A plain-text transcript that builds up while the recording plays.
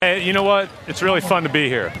you know what? It's really fun to be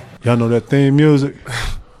here. Y'all know that theme music?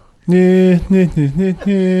 Yeah, yeah, yeah,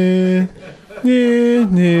 yeah, yeah,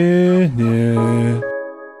 yeah, yeah.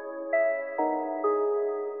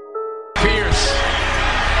 Pierce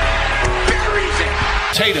buries it.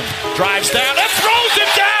 Tatum drives down and throws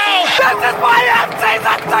it down. This is my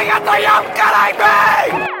in-season ticket to you kidding me?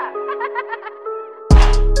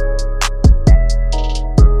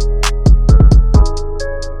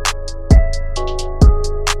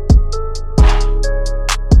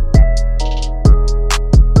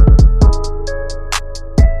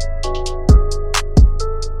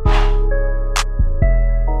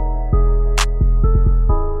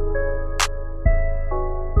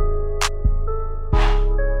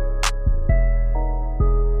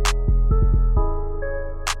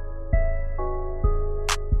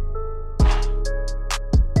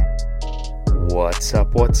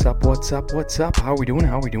 What's up? How are we doing?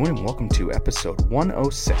 And welcome to episode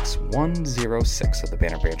 106 of the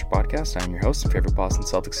Banner Banter podcast. I'm your host and favorite Boston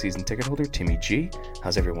Celtics season ticket holder, Timmy G.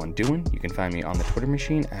 How's everyone doing? You can find me on the Twitter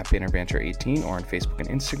machine at BannerBanter18 or on Facebook and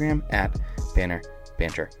Instagram at Banner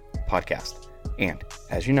Banter Podcast. And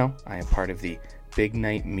as you know, I am part of the Big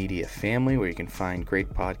Night Media family, where you can find great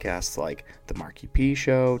podcasts like The Marky P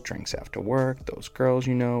Show, Drinks After Work, Those Girls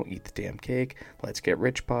You Know, Eat the Damn Cake, Let's Get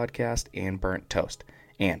Rich podcast, and Burnt Toast.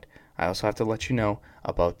 And I also have to let you know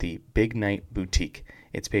about the Big Night Boutique.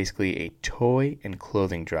 It's basically a toy and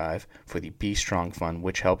clothing drive for the Be Strong Fund,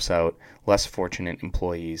 which helps out less fortunate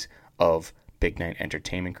employees of Big Night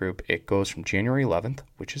Entertainment Group. It goes from January 11th,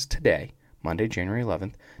 which is today, Monday, January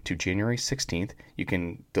 11th, to January 16th. You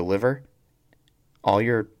can deliver all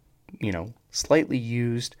your, slightly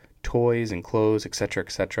used toys and clothes,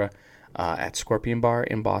 etc., at Scorpion Bar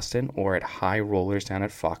in Boston or at High Rollers down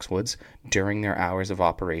at Foxwoods during their hours of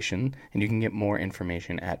operation. And you can get more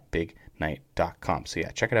information at bignight.com. So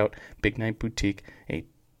yeah, check it out. Big Night Boutique, a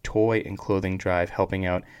toy and clothing drive helping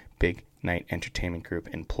out Big Night Entertainment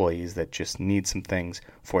Group employees that just need some things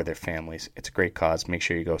for their families. It's a great cause. Make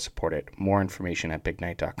sure you go support it. More information at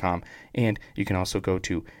bignight.com. And you can also go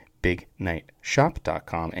to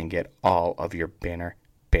bignightshop.com and get all of your Banner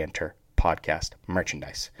Banter podcast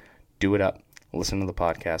merchandise. Do it up, listen to the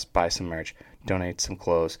podcast, buy some merch, donate some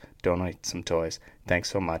clothes, donate some toys. Thanks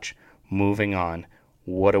so much. Moving on.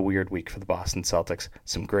 What a weird week for the Boston Celtics.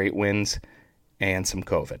 Some great wins and some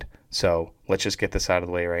COVID. So let's just get this out of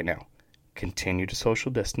the way right now. Continue to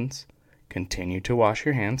social distance, continue to wash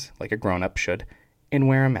your hands like a grown-up should, and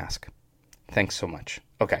wear a mask. Thanks so much.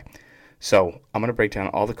 Okay. So I'm going to break down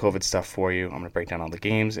all the COVID stuff for you. I'm going to break down all the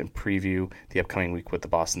games and preview the upcoming week with the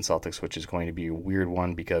Boston Celtics, which is going to be a weird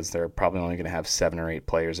one because they're probably only going to have 7 or 8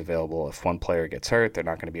 players available. If one player gets hurt, they're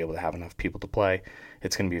not going to be able to have enough people to play.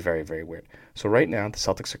 It's going to be very, very weird. So right now, the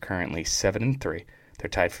Celtics are currently 7-3. They're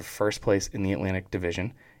tied for first place in the Atlantic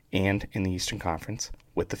Division and in the Eastern Conference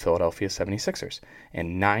with the Philadelphia 76ers.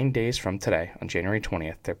 And 9 days from today, on January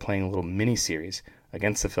 20th, they're playing a little mini-series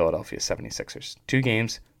against the Philadelphia 76ers. 2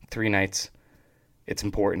 games. 3 nights. It's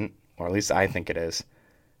important, or at least I think it is.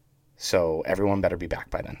 So everyone better be back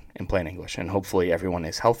by then in plain English. And hopefully everyone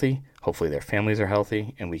is healthy. Hopefully their families are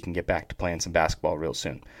healthy. And we can get back to playing some basketball real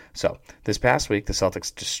soon. So this past week, the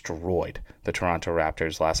Celtics destroyed the Toronto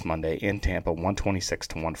Raptors last Monday in Tampa,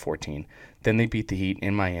 126-114. Then they beat the Heat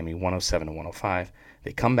in Miami, 107-105.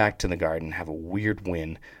 They come back to the Garden, have a weird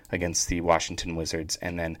win against the Washington Wizards.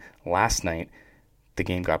 And then last night, the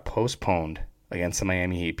game got postponed against the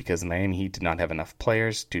Miami Heat because the Miami Heat did not have enough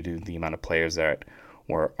players due to the amount of players that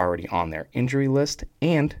were already on their injury list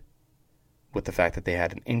and with the fact that they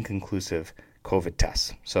had an inconclusive COVID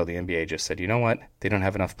test. So the NBA just said, you know what? They don't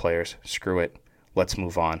have enough players. Screw it. Let's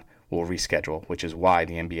move on. We'll reschedule, which is why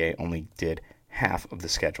the NBA only did half of the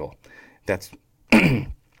schedule. That's,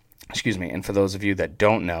 excuse me. And for those of you that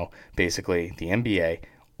don't know, basically the NBA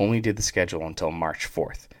only did the schedule until March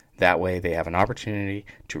 4th. That way they have an opportunity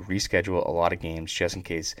to reschedule a lot of games just in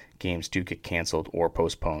case games do get canceled or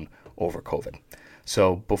postponed over COVID.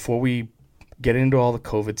 So before we get into all the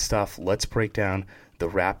COVID stuff, let's break down the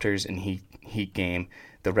Raptors and Heat game.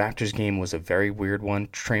 The Raptors game was a very weird one.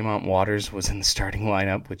 Tremont Waters was in the starting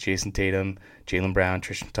lineup with Jason Tatum, Jaylen Brown,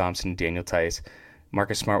 Tristan Thompson, Daniel Tice.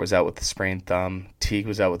 Marcus Smart was out with the sprained thumb. Teague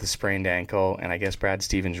was out with the sprained ankle. And I guess Brad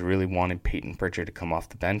Stevens really wanted Peyton Pritchard to come off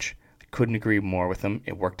the bench. Couldn't agree more with him.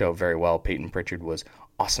 It worked out very well. Peyton Pritchard was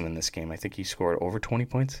awesome in this game. I think he scored over 20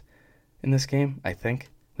 points in this game, I think.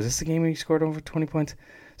 Was this the game where he scored over 20 points?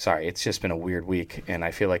 Sorry, it's just been a weird week, and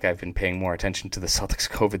I feel like I've been paying more attention to the Celtics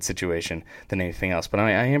COVID situation than anything else. But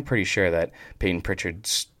I am pretty sure that Peyton Pritchard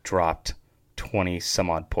dropped 20 some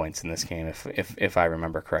odd points in this game, if I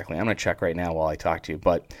remember correctly. I'm going to check right now while I talk to you.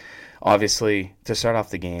 But obviously, to start off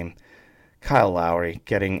the game, Kyle Lowry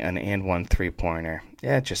getting an and one 3-pointer,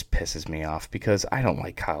 it just pisses me off because I don't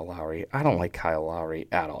like Kyle Lowry. I don't like Kyle Lowry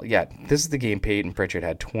at all. Yeah, this is the game Peyton Pritchard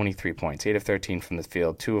had 23 points, 8 of 13 from the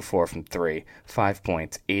field, 2 of 4 from 3, 5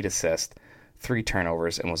 points, 8 assists, 3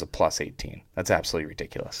 turnovers, and was a plus 18. That's absolutely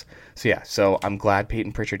ridiculous. So I'm glad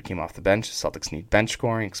Peyton Pritchard came off the bench. The Celtics need bench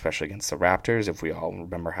scoring, especially against the Raptors. If we all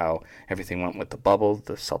remember how everything went with the bubble,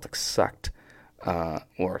 the Celtics sucked,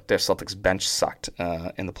 or their Celtics bench sucked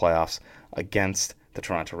in the playoffs against the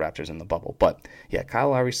Toronto Raptors in the bubble. But yeah,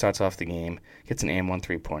 Kyle Lowry starts off the game, gets an and one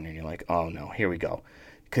 3-pointer, and you're like, oh no, here we go.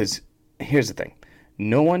 Because here's the thing.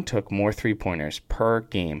 No one took more 3-pointers per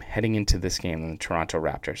game heading into this game than the Toronto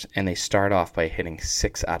Raptors, and they start off by hitting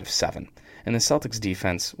 6 out of 7. And the Celtics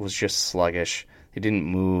defense was just sluggish. They didn't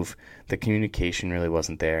move. The communication really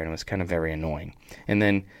wasn't there, and it was kind of very annoying. And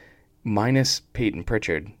then minus Peyton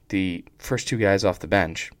Pritchard, the first 2 guys off the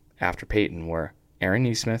bench after Peyton were Aaron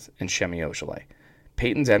Nesmith and Semi Ojeleye.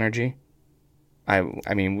 Peyton's energy, I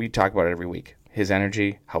mean, we talk about it every week. His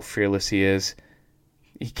energy, how fearless he is.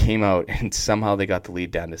 He came out and somehow they got the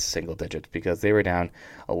lead down to single digits because they were down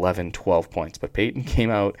 11, 12 points. But Peyton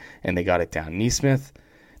came out and they got it down. Nesmith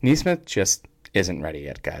just isn't ready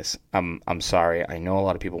yet, guys. I'm sorry. I know a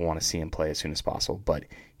lot of people want to see him play as soon as possible, but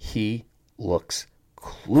he looks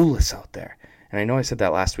clueless out there. And I know I said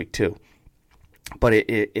that last week too. But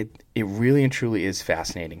it really and truly is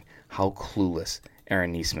fascinating how clueless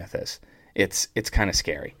Aaron Nesmith is. It's kind of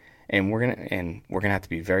scary, and we're gonna have to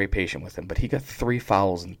be very patient with him. But he got 3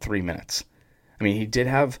 fouls in 3 minutes. I mean, he did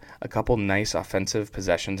have a couple nice offensive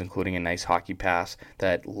possessions, including a nice hockey pass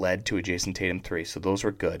that led to a Jason Tatum 3. So those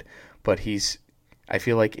were good. But I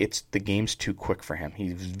feel like the game's too quick for him.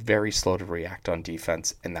 He's very slow to react on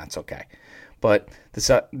defense, and that's okay. But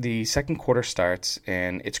the second quarter starts,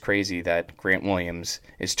 and it's crazy that Grant Williams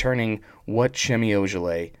is turning what Semi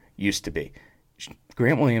Ojeleye used to be.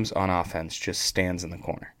 Grant Williams on offense just stands in the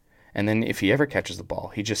corner. And then if he ever catches the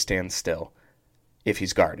ball, he just stands still if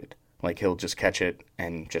he's guarded. Like, he'll just catch it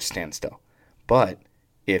and just stand still. But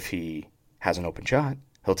if he has an open shot,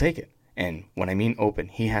 he'll take it. And when I mean open,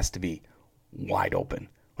 he has to be wide open.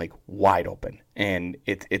 Like, wide open. And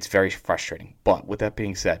it's very frustrating. But with that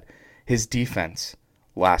being said, his defense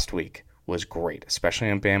last week was great, especially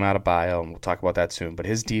on Bam Adebayo, and we'll talk about that soon. But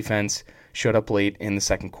his defense showed up late in the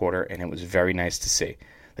second quarter, and it was very nice to see.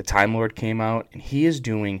 The Time Lord came out, and he is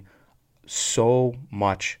doing so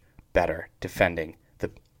much better defending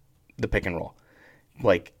the pick and roll.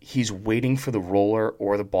 Like, he's waiting for the roller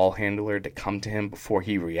or the ball handler to come to him before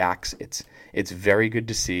he reacts. It's very good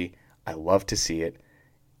to see. I love to see it.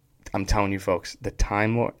 I'm telling you, folks, the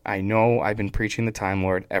Time Lord, I know I've been preaching the Time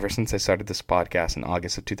Lord ever since I started this podcast in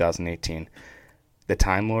August of 2018. The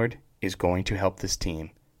Time Lord is going to help this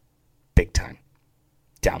team big time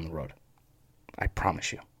down the road. I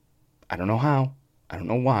promise you. I don't know how, I don't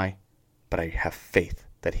know why, but I have faith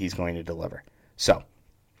that he's going to deliver. So,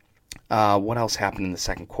 what else happened in the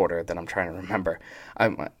second quarter that I'm trying to remember?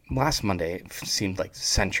 Last Monday, it seemed like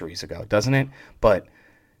centuries ago, doesn't it? But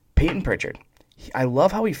Peyton Pritchard, I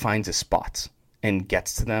love how he finds his spots and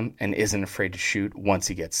gets to them and isn't afraid to shoot once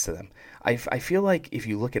he gets to them. I feel like if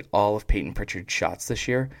you look at all of Peyton Pritchard's shots this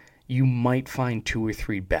year, you might find 2 or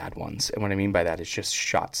 3 bad ones. And what I mean by that is just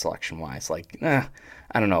shot selection-wise. Like, I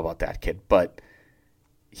don't know about that kid. But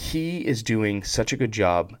he is doing such a good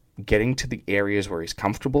job getting to the areas where he's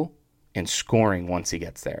comfortable and scoring once he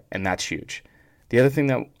gets there. And that's huge. The other thing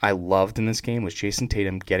that I loved in this game was Jason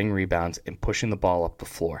Tatum getting rebounds and pushing the ball up the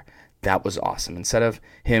floor. That was awesome. Instead of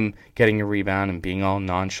him getting a rebound and being all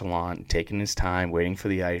nonchalant, taking his time, waiting for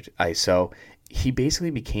the ISO, he basically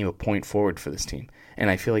became a point forward for this team. And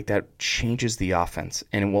I feel like that changes the offense,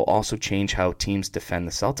 and it will also change how teams defend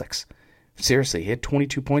the Celtics. Seriously, he had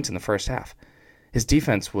 22 points in the first half. His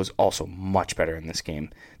defense was also much better in this game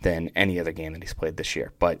than any other game that he's played this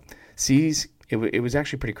year. But it was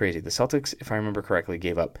actually pretty crazy. The Celtics, if I remember correctly,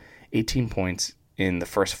 gave up 18 points in the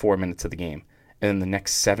first 4 minutes of the game. And in the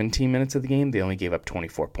next 17 minutes of the game, they only gave up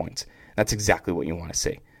 24 points. That's exactly what you want to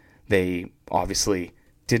see. They obviously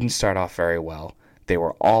didn't start off very well. They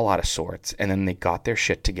were all out of sorts, and then they got their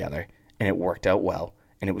shit together, and it worked out well,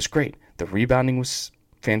 and it was great. The rebounding was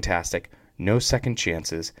fantastic. No second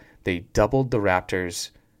chances. They doubled the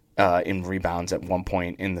Raptors in rebounds at one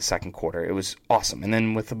point in the second quarter. It was awesome. And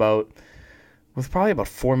then with probably about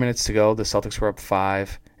 4 minutes to go, the Celtics were up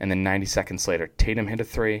 5, and then 90 seconds later, Tatum hit a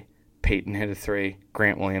 3, Peyton hit a 3,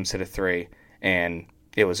 Grant Williams hit a 3, and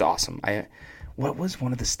it was awesome. What was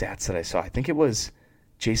one of the stats that I saw? I think it was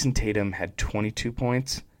Jason Tatum had 22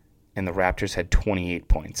 points, and the Raptors had 28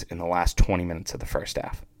 points in the last 20 minutes of the first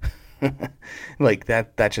half. Like,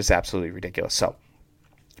 that's just absolutely ridiculous. So,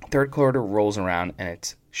 third quarter rolls around, and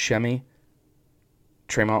it's Shemi,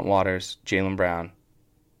 Tremont Waters, Jaylen Brown,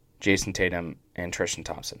 Jason Tatum, and Tristan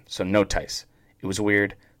Thompson. So, no Tice. It was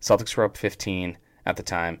weird. Celtics were up 15 at the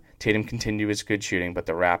time. Tatum continued his good shooting, but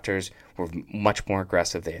the Raptors were much more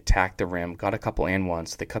aggressive. They attacked the rim, got a couple and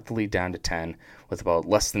ones. They cut the lead down to 10 with about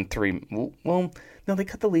less than 3. Well, no, they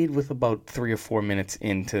cut the lead with about 3 or 4 minutes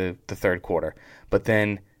into the third quarter. But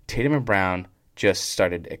then Tatum and Brown just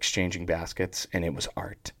started exchanging baskets, and it was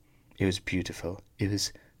art. It was beautiful. It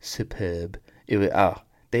was superb.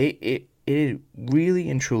 It really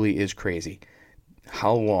and truly is crazy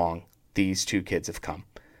how long these two kids have come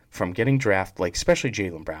from getting drafted, like especially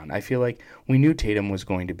Jaylen Brown. I feel like we knew Tatum was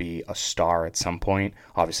going to be a star at some point.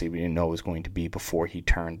 Obviously, we didn't know it was going to be before he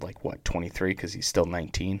turned 23, because he's still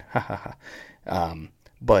 19.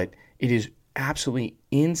 But it is absolutely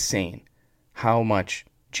insane how much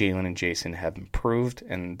Jaylen and Jason have improved,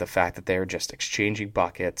 and the fact that they're just exchanging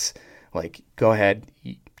buckets. Like, go ahead.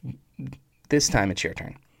 This time it's your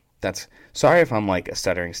turn. Sorry if I'm like a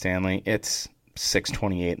stuttering Stanley. It's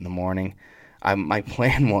 6:28 in the morning. My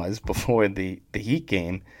plan was, before the Heat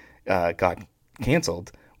game got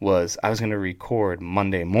canceled, was I was going to record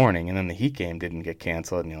Monday morning, and then the Heat game didn't get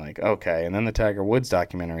canceled, and you're like, okay. And then the Tiger Woods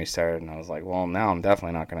documentary started, and I was like, well, now I'm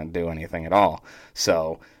definitely not going to do anything at all.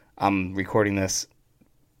 So I'm recording this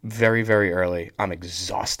very, very early. I'm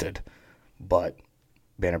exhausted, but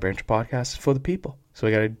Banner podcast is for the people. So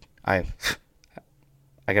I gotta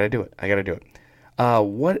do it.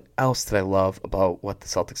 What else did I love about what the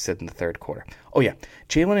Celtics did in the third quarter? Oh, yeah.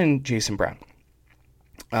 Jaylen and Jason Brown.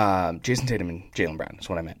 Jason Tatum and Jaylen Brown is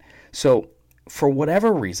what I meant. So, for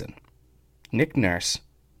whatever reason, Nick Nurse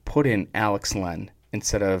put in Alex Len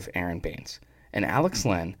instead of Aaron Baines. And Alex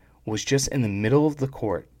Len was just in the middle of the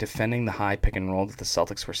court defending the high pick and roll that the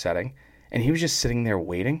Celtics were setting. And he was just sitting there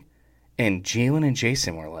waiting. And Jaylen and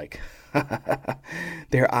Jason were like...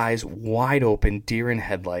 their eyes wide open, deer in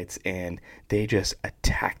headlights, and they just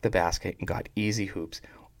attacked the basket and got easy hoops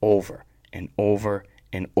over and over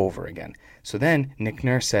and over again. So then Nick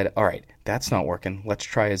Nurse said, all right, that's not working. Let's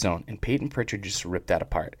try a zone. And Peyton Pritchard just ripped that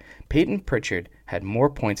apart. Peyton Pritchard had more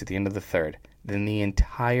points at the end of the third than the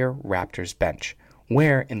entire Raptors bench,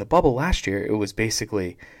 where in the bubble last year, it was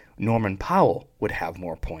basically Norman Powell would have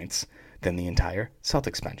more points than the entire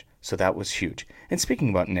Celtics bench. So that was huge. And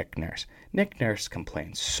speaking about Nick Nurse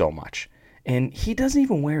complains so much. And he doesn't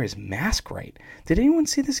even wear his mask right. Did anyone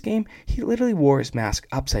see this game? He literally wore his mask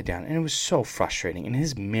upside down, and it was so frustrating. And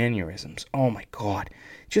his mannerisms, oh my God,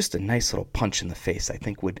 just a nice little punch in the face I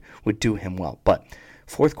think would do him well. But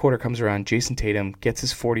fourth quarter comes around, Jason Tatum gets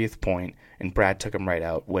his 40th point, and Brad took him right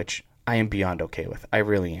out, which I am beyond okay with. I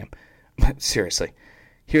really am. But seriously,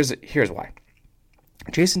 here's why.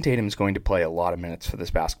 Jason Tatum is going to play a lot of minutes for this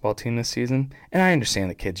basketball team this season, and I understand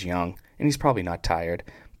the kid's young, and he's probably not tired,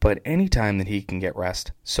 but any time that he can get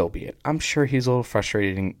rest, so be it. I'm sure he's a little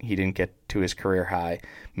frustrated he didn't get to his career high.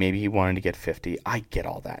 Maybe he wanted to get 50. I get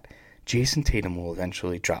all that. Jason Tatum will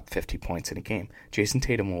eventually drop 50 points in a game. Jason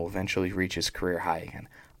Tatum will eventually reach his career high again.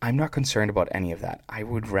 I'm not concerned about any of that. I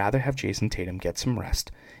would rather have Jason Tatum get some rest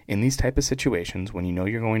in these type of situations when you know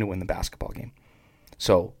you're going to win the basketball game.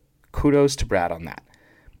 So, kudos to Brad on that.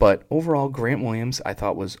 But overall, Grant Williams, I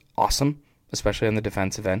thought, was awesome, especially on the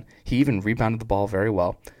defensive end. He even rebounded the ball very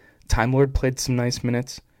well. Time Lord played some nice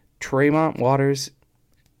minutes. Tremont Waters,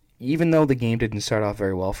 even though the game didn't start off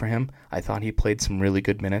very well for him, I thought he played some really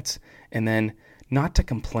good minutes. And then, not to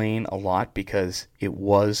complain a lot because it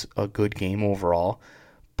was a good game overall,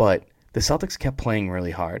 but the Celtics kept playing really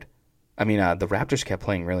hard. The Raptors kept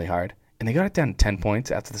playing really hard, and they got it down to 10 points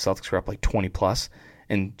after the Celtics were up like 20 plus.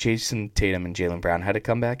 And Jason Tatum and Jaylen Brown had to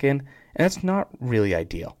come back in, and that's not really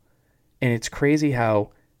ideal. And it's crazy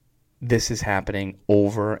how this is happening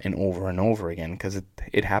over and over and over again, because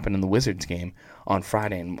it happened in the Wizards game on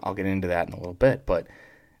Friday, and I'll get into that in a little bit. But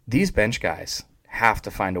these bench guys have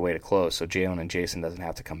to find a way to close so Jaylen and Jason doesn't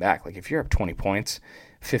have to come back. Like, if you're up 20 points,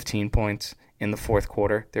 15 points in the fourth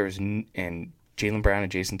quarter, and Jaylen Brown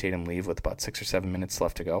and Jason Tatum leave with about 6 or 7 minutes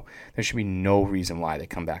left to go, there should be no reason why they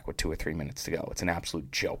come back with 2 or 3 minutes to go. It's an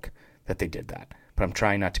absolute joke that they did that. But I'm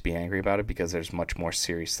trying not to be angry about it because there's much more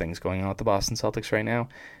serious things going on with the Boston Celtics right now.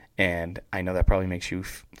 And I know that probably makes you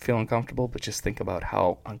feel uncomfortable, but just think about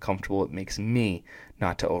how uncomfortable it makes me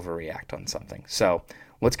not to overreact on something. So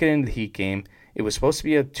let's get into the Heat game. It was supposed to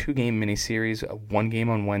be a 2-game mini-series, one game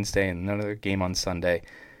on Wednesday and another game on Sunday.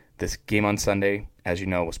 This game on Sunday, as you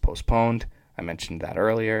know, was postponed. I mentioned that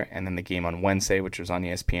earlier. And then the game on Wednesday, which was on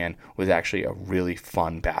ESPN, was actually a really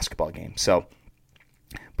fun basketball game. So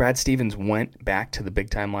Brad Stevens went back to the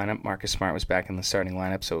big-time lineup. Marcus Smart was back in the starting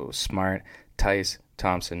lineup, so it was Smart, Tice,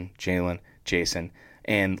 Thompson, Jalen, Jason.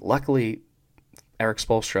 And luckily, Eric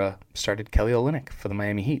Spoelstra started Kelly Olynyk for the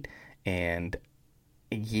Miami Heat. And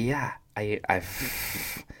yeah,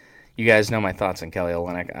 you guys know my thoughts on Kelly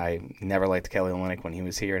Olynyk. I never liked Kelly Olynyk when he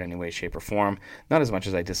was here in any way, shape, or form. Not as much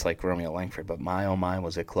as I dislike Romeo Langford, but my oh my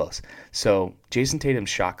was it close. So Jason Tatum's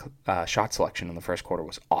shot selection in the first quarter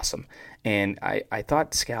was awesome. And I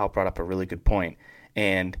thought Scal brought up a really good point.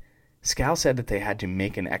 And Scal said that they had to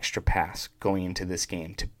make an extra pass going into this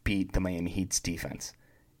game to beat the Miami Heat's defense.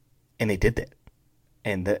 And they did that.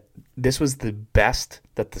 And this was the best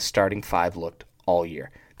that the starting five looked all year.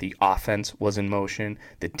 The offense was in motion.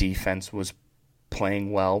 The defense was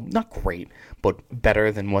playing well. Not great, but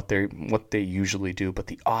better than what they usually do. But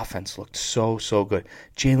the offense looked so good.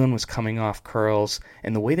 Jalen was coming off curls,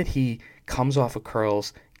 and the way that he comes off of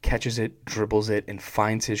curls, catches it, dribbles it, and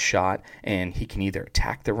finds his shot, and he can either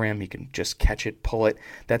attack the rim, he can just catch it, pull it.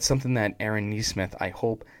 That's something that Aaron Nesmith, I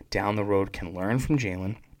hope, down the road can learn from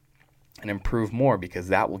Jalen and improve more, because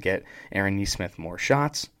that will get Aaron Nesmith more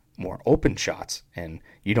shots, more open shots, and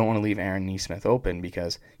you don't want to leave Aaron Nesmith open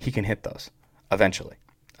because he can hit those eventually.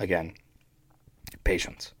 Again,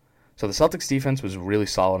 patience. So the Celtics defense was really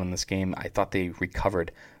solid in this game. I thought they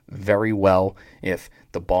recovered very well. If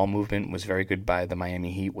the ball movement was very good by the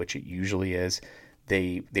Miami Heat, which it usually is,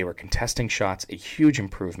 they were contesting shots, a huge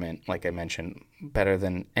improvement, like I mentioned, better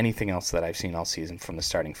than anything else that I've seen all season from the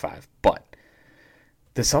starting five. But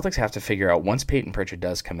the Celtics have to figure out, once Peyton Pritchard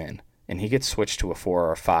does come in, and he gets switched to a 4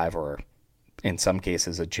 or a 5, or in some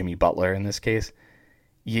cases a Jimmy Butler in this case,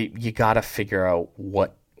 you got to figure out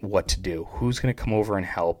what to do. Who's going to come over and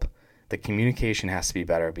help? The communication has to be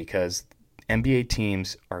better, because NBA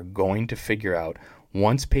teams are going to figure out,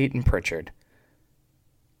 once Peyton Pritchard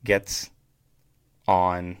gets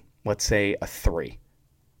on, let's say, a 3,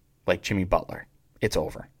 like Jimmy Butler, it's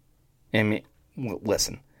over. I mean,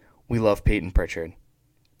 listen, we love Peyton Pritchard.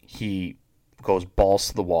 He goes balls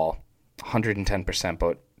to the wall, 110%,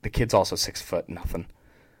 but the kid's also 6'0".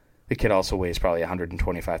 The kid also weighs probably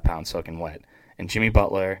 125 pounds soaking wet. And Jimmy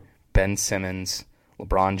Butler, Ben Simmons,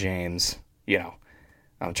 LeBron James,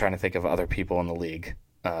 I'm trying to think of other people in the league.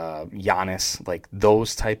 Giannis, like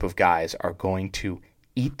those type of guys are going to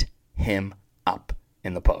eat him up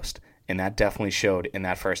in the post. And that definitely showed in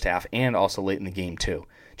that first half, and also late in the game too.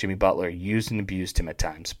 Jimmy Butler used and abused him at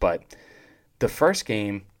times. But the first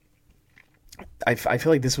game, I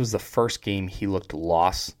feel like this was the first game he looked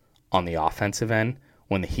lost on the offensive end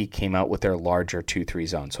when the Heat came out with their larger 2-3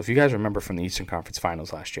 zone. So if you guys remember from the Eastern Conference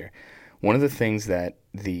Finals last year, one of the things that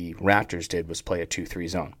the Raptors did was play a 2-3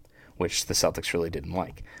 zone, which the Celtics really didn't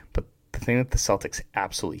like. But the thing that the Celtics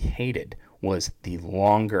absolutely hated was the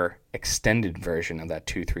longer, extended version of that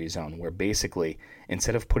 2-3 zone, where basically,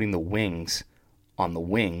 instead of putting the wings on the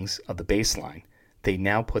wings of the baseline, they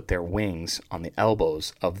now put their wings on the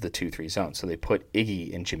elbows of the 2-3 zone. So they put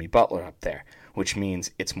Iggy and Jimmy Butler up there, which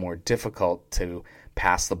means it's more difficult to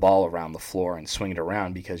pass the ball around the floor and swing it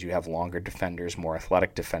around, because you have longer defenders, more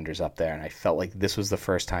athletic defenders up there. And I felt like this was the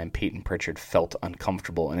first time Peyton Pritchard felt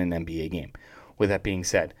uncomfortable in an NBA game. With that being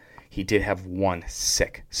said, he did have one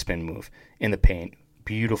sick spin move in the paint.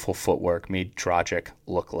 Beautiful footwork, made Dragic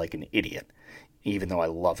look like an idiot, even though I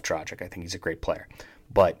love Dragic. I think he's a great player.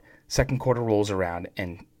 But second quarter rolls around,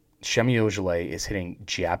 and Semi Ojeleye is hitting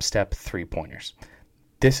jab step 3-pointers.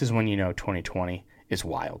 This is when you know 2020 is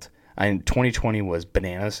wild. And 2020 was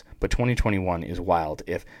bananas, but 2021 is wild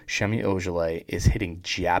if Semi Ojeleye is hitting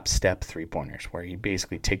jab step 3-pointers, where he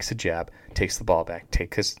basically takes a jab, takes the ball back,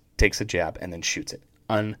 takes a jab, and then shoots it.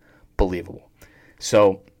 Unbelievable.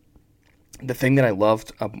 So the thing that I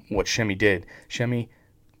loved what Semi did, Semi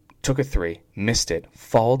took a 3, missed it,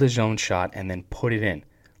 followed his own shot, and then put it in.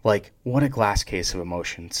 Like, what a glass case of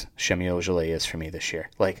emotions Semi Ojeleye is for me this year.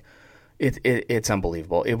 Like, it's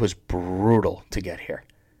unbelievable. It was brutal to get here.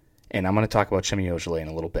 And I'm going to talk about Semi Ojeleye in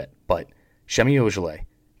a little bit. But Semi Ojeleye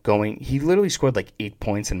he literally scored like 8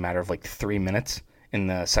 points in a matter of like 3 minutes in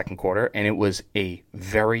the second quarter. And it was a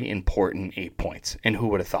very important 8 points. And who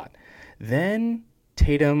would have thought? Then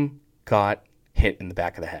Tatum got hit in the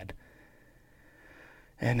back of the head.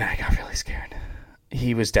 And I got really scared.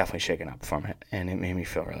 He was definitely shaken up from it, and it made me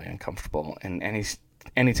feel really uncomfortable. And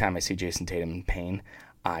anytime I see Jason Tatum in pain,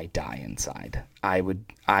 I die inside. I would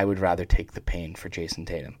rather take the pain for Jason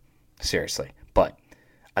Tatum, seriously. But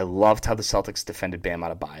I loved how the Celtics defended Bam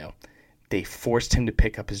Adebayo. They forced him to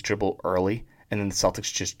pick up his dribble early, and then the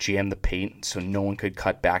Celtics just jam the paint so no one could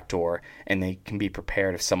cut backdoor, and they can be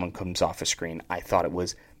prepared if someone comes off a screen. I thought it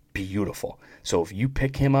was beautiful. So if you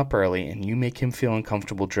pick him up early and you make him feel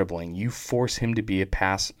uncomfortable dribbling, you force him to be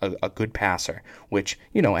a good passer, which,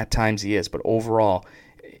 at times he is. But overall,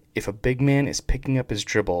 if a big man is picking up his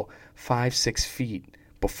dribble 5-6 feet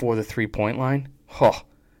before the 3-point line,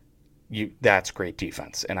 that's great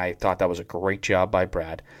defense. And I thought that was a great job by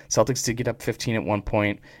Brad. Celtics did get up 15 at one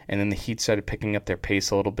point, and then the Heat started picking up their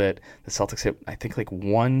pace a little bit. The Celtics hit, I think,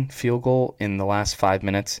 one field goal in the last 5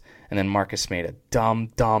 minutes, and then Marcus made a dumb,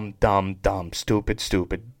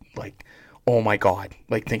 stupid, oh my God.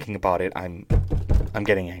 Thinking about it, I'm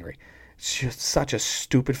getting angry. It's just such a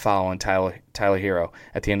stupid foul on Tyler Hero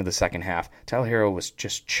at the end of the second half. Tyler Hero was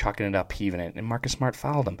just chucking it up, heaving it, and Marcus Smart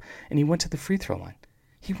fouled him, and he went to the free throw line.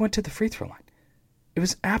 It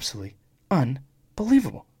was absolutely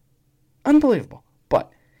unbelievable.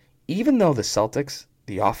 But even though the Celtics,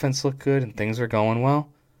 the offense looked good and things are going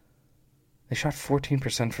well, they shot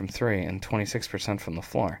 14% from 3 and 26% from the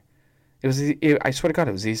floor. I swear to God,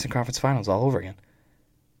 it was the Eastern Conference Finals all over again.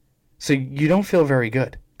 So you don't feel very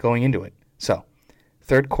good going into it. So,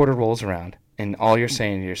 third quarter rolls around, and all you're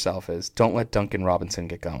saying to yourself is, don't let Duncan Robinson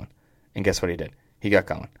get going. And guess what he did? He got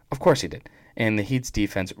going. Of course he did. And the Heat's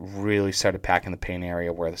defense really started packing the paint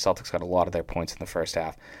area where the Celtics got a lot of their points in the first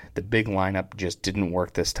half. The big lineup just didn't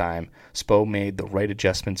work this time. Spo made the right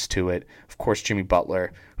adjustments to it. Of course, Jimmy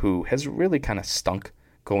Butler, who has really kind of stunk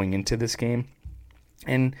going into this game,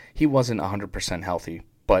 and he wasn't 100% healthy,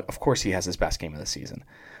 but of course he has his best game of the season.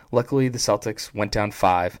 Luckily, the Celtics went down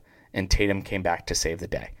 5, and Tatum came back to save the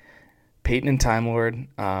day. Peyton and Time Lord,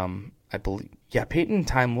 Peyton and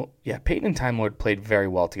Time Lord played very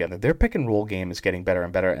well together. Their pick and roll game is getting better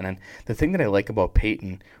and better. And then the thing that I like about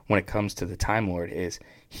Peyton when it comes to the Time Lord is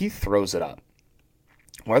he throws it up.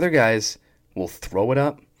 Where other guys will throw it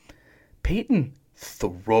up, Peyton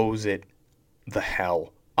throws it the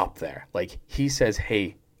hell up there. He says,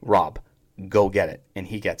 "Hey, Rob, go get it," and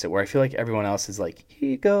he gets it. Where I feel like everyone else is like, "Here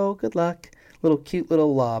you go, good luck, cute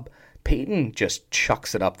little lob." Peyton just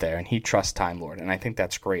chucks it up there, and he trusts Time Lord, and I think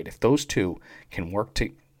that's great. If those two can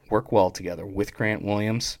work well together with Grant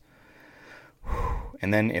Williams,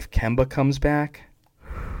 and then if Kemba comes back,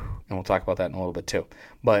 and we'll talk about that in a little bit too,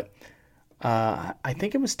 but I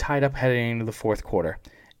think it was tied up heading into the fourth quarter,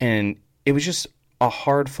 and it was just a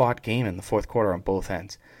hard-fought game in the fourth quarter on both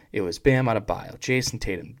ends. It was Bam Adebayo, Jason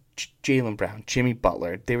Tatum, Jaylen Brown, Jimmy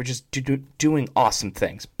Butler. They were just doing awesome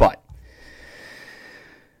things, but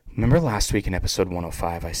remember last week in episode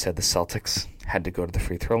 105, I said the Celtics had to go to the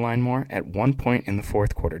free throw line more? At one point in the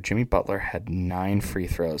fourth quarter, Jimmy Butler had 9 free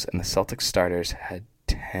throws, and the Celtics starters had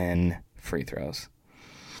 10 free throws.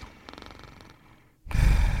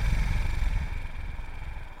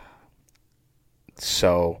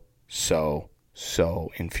 So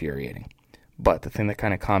infuriating. But the thing that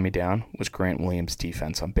kind of calmed me down was Grant Williams'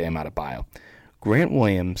 defense on Bam Adebayo. Grant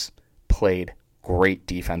Williams played great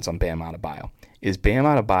defense on Bam Adebayo. Is Bam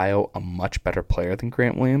Adebayo a much better player than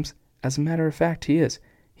Grant Williams? As a matter of fact, he is.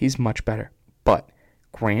 He's much better. But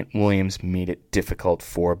Grant Williams made it difficult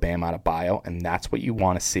for Bam Adebayo, and that's what you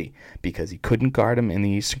want to see, because he couldn't guard him in the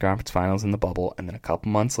Eastern Conference Finals in the bubble, and then a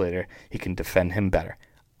couple months later, he can defend him better.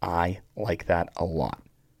 I like that a lot.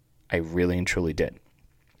 I really and truly did.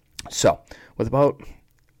 So, with about,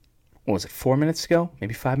 4 minutes to go?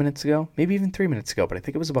 Maybe 5 minutes to go? Maybe even 3 minutes to go, but I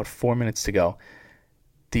think it was about 4 minutes to go.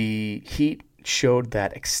 The Heat showed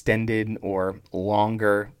that extended or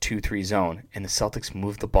longer 2-3 zone, and the Celtics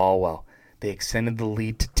moved the ball well. They extended the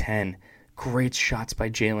lead to 10. Great shots by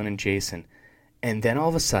Jaylen and Jason. And then all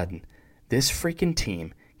of a sudden, this freaking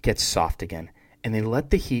team gets soft again, and they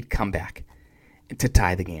let the Heat come back to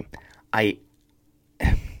tie the game.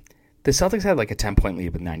 The Celtics had a 10-point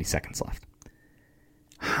lead with 90 seconds left.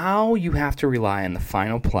 How you have to rely on the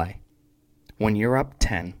final play when you're up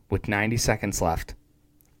 10 with 90 seconds left,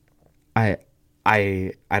 I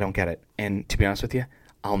don't get it. And to be honest with you,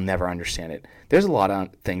 I'll never understand it. There's a lot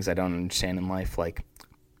of things I don't understand in life, like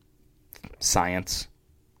science,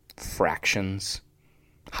 fractions,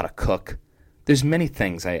 how to cook. There's many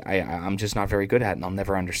things I'm just not very good at, and I'll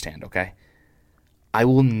never understand, okay? I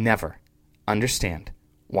will never understand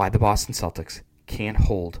why the Boston Celtics can't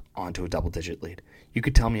hold onto a double-digit lead. You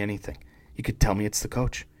could tell me anything. You could tell me it's the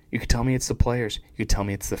coach. You could tell me it's the players. You could tell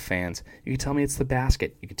me it's the fans. You could tell me it's the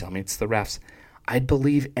basket. You could tell me it's the refs. I'd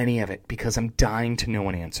believe any of it because I'm dying to know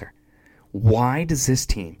an answer. Why does this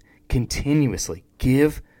team continuously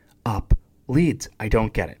give up leads? I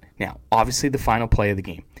don't get it. Now, obviously the final play of the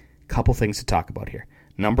game. Couple things to talk about here.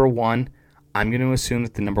 Number one, I'm going to assume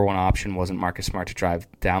that the number one option wasn't Marcus Smart to drive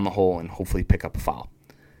down the hole and hopefully pick up a foul.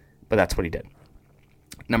 But that's what he did.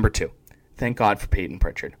 Number 2, thank God for Peyton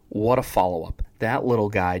Pritchard. What a follow-up. That little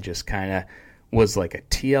guy just kind of was like a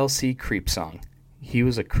TLC creep song. He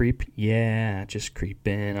was a creep, yeah, just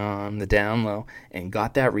creeping on the down low, and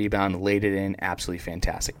got that rebound, laid it in, absolutely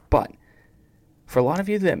fantastic. But for a lot of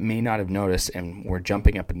you that may not have noticed and were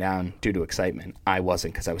jumping up and down due to excitement, I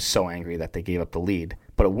wasn't because I was so angry that they gave up the lead,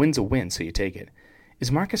 but a win's a win, so you take it,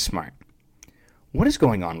 is Marcus Smart. What is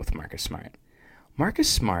going on with Marcus Smart? Marcus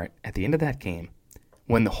Smart, at the end of that game,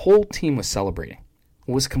 when the whole team was celebrating,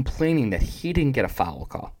 was complaining that he didn't get a foul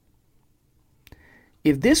call.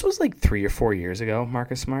 If this was like 3 or 4 years ago,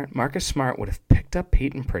 Marcus Smart would have picked up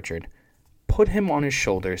Peyton Pritchard, put him on his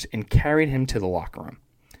shoulders, and carried him to the locker room.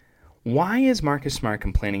 Why is Marcus Smart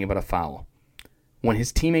complaining about a foul when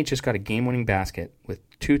his teammate just got a game-winning basket with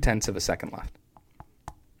 0.2 of a second left?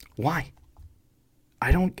 Why?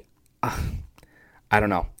 I don't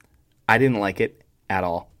know. I didn't like it at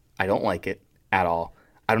all. I don't like it at all.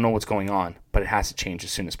 I don't know what's going on, but it has to change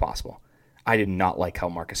as soon as possible. I did not like how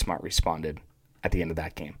Marcus Smart responded at the end of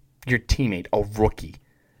that game. Your teammate, a rookie,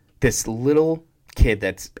 this little kid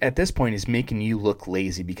that's at this point is making you look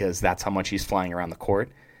lazy because that's how much he's flying around the court,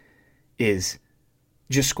 is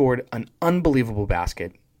just scored an unbelievable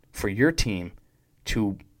basket for your team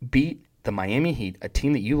to beat the Miami Heat, a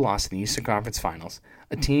team that you lost in the Eastern Conference Finals,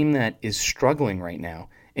 a team that is struggling right now,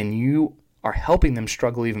 and you are helping them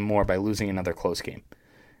struggle even more by losing another close game.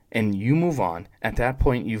 And you move on. At that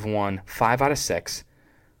point, you've won 5 out of 6.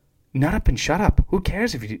 Nut up and shut up. Who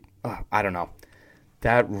cares if you do? I don't know.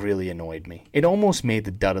 That really annoyed me. It almost made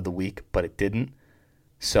the dud of the week, but it didn't.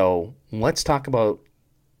 So let's talk about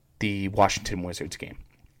the Washington Wizards game.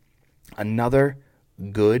 Another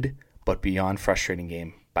good but beyond frustrating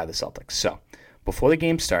game by the Celtics. So before the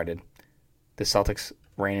game started, the Celtics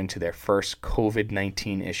ran into their first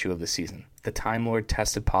COVID-19 issue of the season. The Time Lord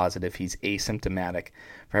tested positive. He's asymptomatic.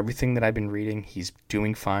 For everything that I've been reading, he's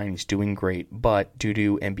doing fine. He's doing great. But due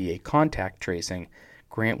to NBA contact tracing,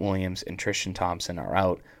 Grant Williams and Tristan Thompson are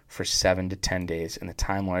out for 7 to 10 days, and the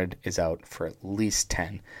Time Lord is out for at least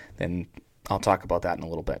 10. Then I'll talk about that in a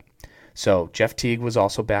little bit. So Jeff Teague was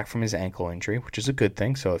also back from his ankle injury, which is a good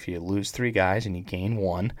thing. So if you lose 3 guys and you gain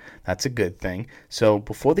 1, that's a good thing. So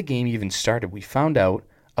before the game even started, we found out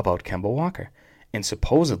about Kemba Walker. And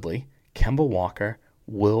supposedly, Kemba Walker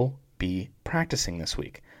will be practicing this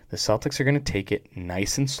week. The Celtics are going to take it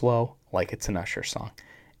nice and slow, like it's an Usher song.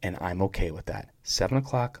 And I'm okay with that. 7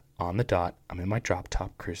 o'clock on the dot, I'm in my drop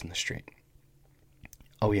top cruising the street.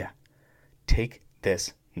 Oh yeah, take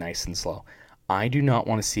this nice and slow. I do not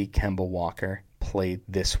want to see Kemba Walker play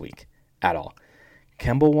this week at all.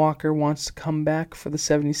 Kemba Walker wants to come back for the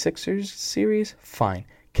 76ers series? Fine.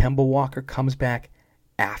 Kemba Walker comes back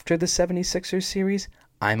after the 76ers series?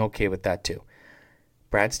 I'm okay with that too.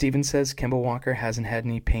 Brad Stevens says Kemba Walker hasn't had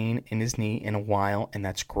any pain in his knee in a while, and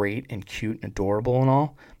that's great and cute and adorable and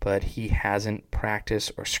all, but he hasn't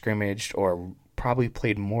practiced or scrimmaged or probably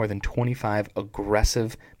played more than 25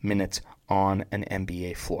 aggressive minutes on an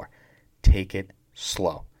NBA floor. Take it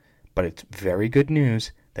slow. But it's very good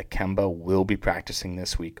news that Kemba will be practicing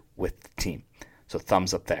this week with the team. So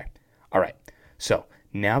thumbs up there. All right. So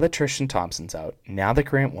now that Tristan Thompson's out, now that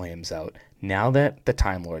Grant Williams out, now that the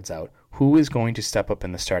Time Lord's out, who is going to step up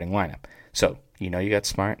in the starting lineup? So you know you got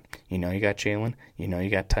Smart, you know you got Jalen, you know you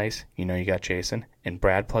got Tice, you know you got Jason, and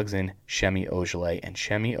Brad plugs in Semi Ojeleye, and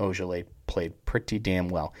Semi Ojeleye played pretty damn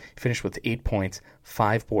well. He finished with 8 points,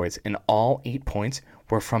 5 boards, and all 8 points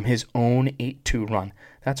were from his own 8-2 run.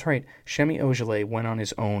 That's right, Semi Ojeleye went on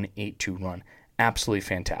his own 8-2 run. Absolutely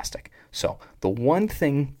fantastic. So the one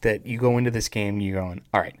thing that you go into this game, you're going,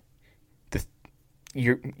 all right,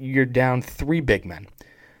 you're down 3 big men.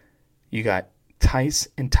 You got Tice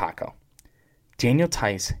and Taco. Daniel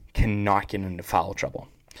Tice cannot get into foul trouble.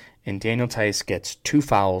 And Daniel Tice gets 2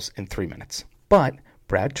 fouls in 3 minutes. But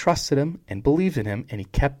Brad trusted him and believed in him, and he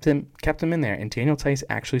kept him in there. And Daniel Tice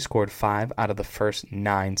actually scored 5 out of the first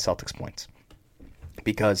 9 Celtics points.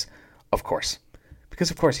 Because of course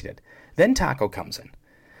he did. Then Taco comes in.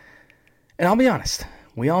 And I'll be honest,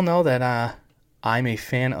 we all know that I'm a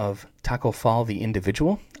fan of Taco Fall, the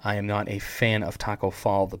individual. I am not a fan of Taco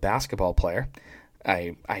Fall, the basketball player.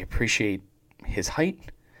 I appreciate his height,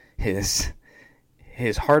 his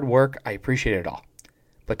hard work. I appreciate it all.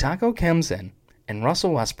 But Taco comes in, and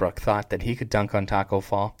Russell Westbrook thought that he could dunk on Taco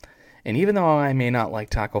Fall. And even though I may not like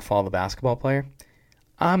Taco Fall, the basketball player,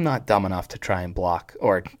 I'm not dumb enough to try and block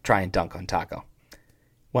or try and dunk on Taco.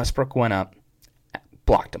 Westbrook went up,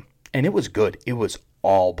 blocked him. And it was good. It was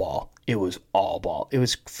all ball. It was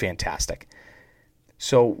fantastic.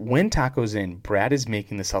 So when Taco's in, Brad is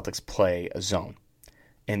making the Celtics play a zone.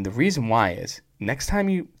 And the reason why is, next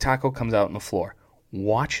time Taco comes out on the floor,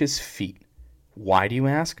 watch his feet. Why do you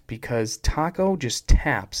ask? Because Taco just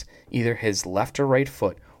taps either his left or right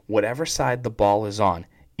foot, whatever side the ball is on,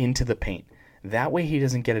 into the paint. That way he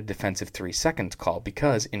doesn't get a defensive 3 seconds call,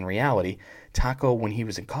 because in reality, Taco, when he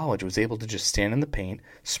was in college, was able to just stand in the paint,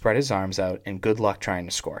 spread his arms out, and good luck trying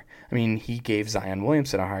to score. I mean, he gave Zion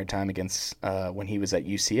Williamson a hard time against when he was at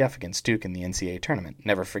UCF against Duke in the NCAA tournament.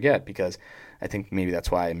 Never forget, because I think maybe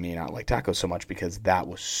that's why I may not like Taco so much, because that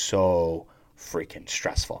was so freaking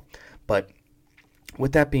stressful. But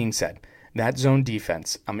with that being said, that zone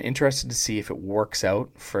defense, I'm interested to see if it works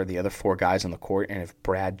out for the other 4 guys on the court, and if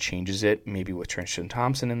Brad changes it, maybe with Tristan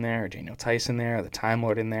Thompson in there, or Daniel Tyson there, or the Time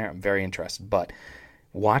Lord in there. I'm very interested. But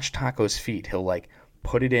watch Taco's feet. He'll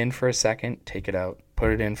put it in for a second, take it out,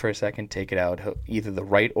 put it in for a second, take it out, either the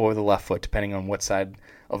right or the left foot, depending on what side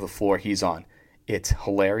of the floor he's on. It's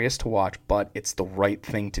hilarious to watch, but it's the right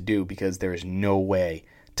thing to do, because there is no way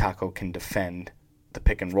Taco can defend the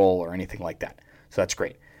pick and roll or anything like that. So that's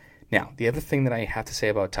great. Now, the other thing that I have to say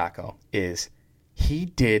about Taco is he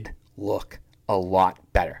did look a lot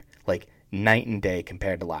better, like night and day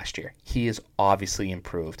compared to last year. He is obviously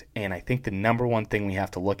improved, and I think the number one thing we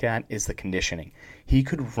have to look at is the conditioning. He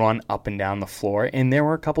could run up and down the floor, and there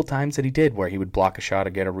were a couple times that he did where he would block a shot or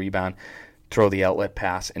get a rebound, throw the outlet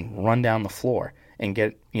pass, and run down the floor and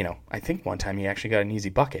get, I think one time he actually got an easy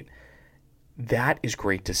bucket. That is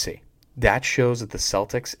great to see. That shows that the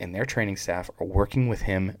Celtics and their training staff are working with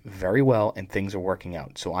him very well, and things are working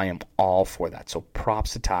out. So I am all for that. So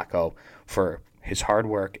props to Taco for his hard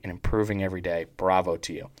work and improving every day. Bravo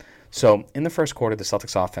to you. So in the first quarter, the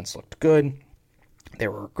Celtics offense looked good. They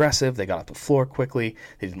were aggressive. They got off the floor quickly.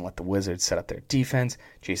 They didn't let the Wizards set up their defense.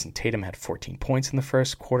 Jason Tatum had 14 points in the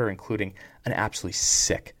first quarter, including an absolutely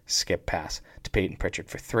sick skip pass to Peyton Pritchard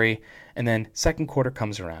for 3. And then second quarter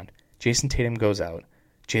comes around. Jason Tatum goes out.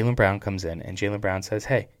 Jaylen Brown comes in, and Jaylen Brown says,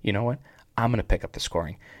 hey, you know what? I'm going to pick up the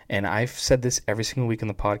scoring. And I've said this every single week in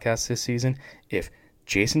the podcast this season. If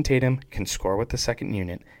Jason Tatum can score with the second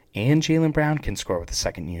unit and Jaylen Brown can score with the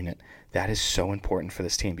second unit, that is so important for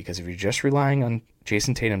this team, because if you're just relying on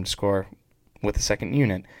Jason Tatum to score with the second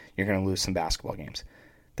unit, you're going to lose some basketball games.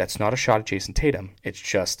 That's not a shot at Jason Tatum. It's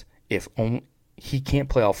just he can't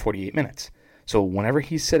play all 48 minutes. So whenever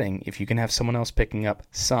he's sitting, if you can have someone else picking up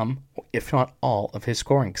some, if not all, of his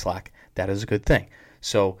scoring slack, that is a good thing.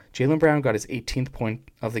 So Jaylen Brown got his 18th point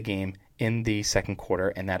of the game in the second quarter,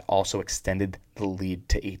 and that also extended the lead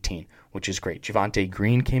to 18, which is great. Javonte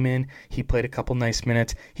Green came in. He played a couple nice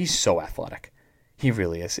minutes. He's so athletic. He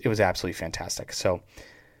really is. It was absolutely fantastic. So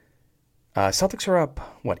Celtics are up,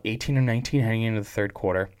 18 or 19 heading into the third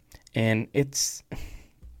quarter, and it's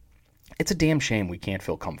a damn shame we can't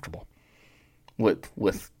feel comfortable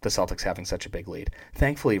with the Celtics having such a big lead.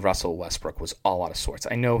 Thankfully, Russell Westbrook was all out of sorts.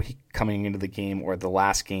 I know he coming into the game, or the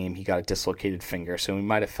last game, he got a dislocated finger, so he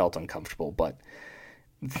might have felt uncomfortable, but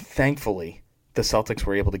thankfully, the Celtics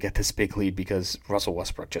were able to get this big lead because Russell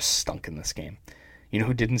Westbrook just stunk in this game. You know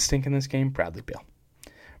who didn't stink in this game? Bradley Beal.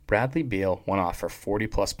 Bradley Beal went off for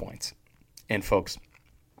 40-plus points. And folks,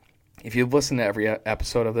 if you've listened to every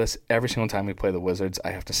episode of this, every single time we play the Wizards, I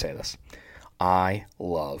have to say this. I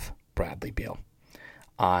love Bradley Beal.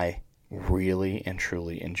 I really and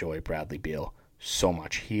truly enjoy Bradley Beal so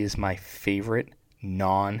much. He is my favorite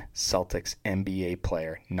non-Celtics NBA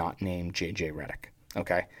player, not named JJ Redick.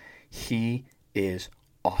 Okay? He is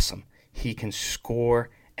awesome. He can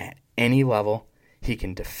score at any level. He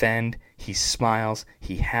can defend. He smiles.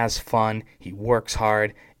 He has fun. He works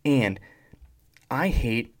hard. And I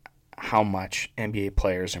hate how much NBA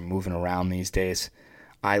players are moving around these days.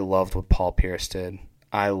 I loved what Paul Pierce did.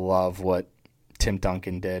 I love what Tim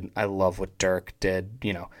Duncan did. I love what Dirk did.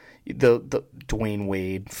 The Dwayne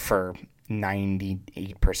Wade for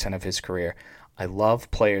 98% of his career. I love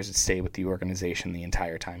players that stay with the organization the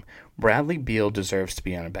entire time. Bradley Beal deserves to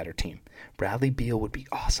be on a better team. Bradley Beal would be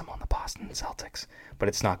awesome on the Boston Celtics, but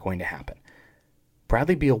it's not going to happen.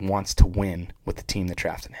 Bradley Beal wants to win with the team that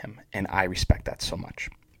drafted him, and I respect that so much.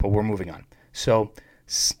 But we're moving on. So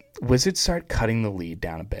Wizards start cutting the lead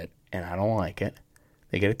down a bit, and I don't like it.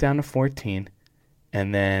 They get it down to 14,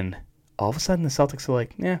 and then all of a sudden the Celtics are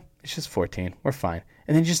like, it's just 14. We're fine.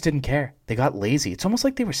 And they just didn't care. They got lazy. It's almost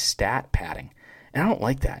like they were stat padding, and I don't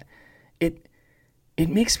like that. It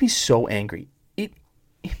makes me so angry. It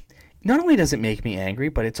not only does it make me angry,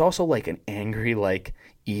 but it's also like an angry, like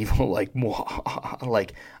evil, like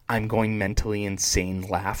like I'm going mentally insane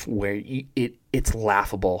laugh where it's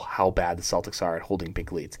laughable how bad the Celtics are at holding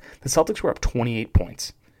big leads. The Celtics were up 28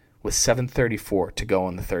 points with 7:34 to go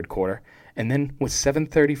in the third quarter. And then with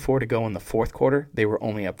 7:34 to go in the fourth quarter, they were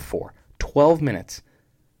only up 4. 12 minutes,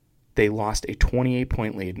 they lost a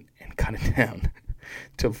 28-point lead and cut it down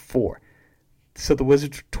to 4. So the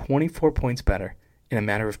Wizards were 24 points better in a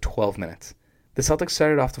matter of 12 minutes. The Celtics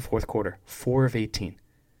started off the fourth quarter, 4 of 18.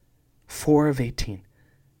 4 of 18.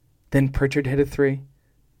 Then Pritchard hit a 3.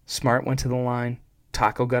 Smart went to the line.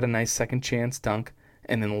 Taco got a nice second chance dunk.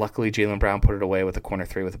 And then luckily Jaylen Brown put it away with a corner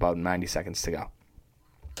 3 with about 90 seconds to go.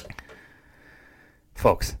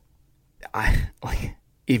 Folks,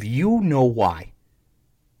 if you know why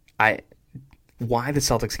the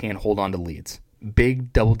Celtics can't hold on to leads,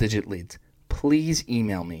 big double-digit leads, please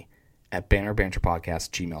email me at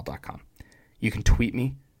bannerbanterpodcast@gmail.com. You can tweet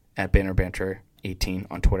me at bannerbanter18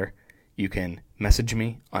 on Twitter. You can message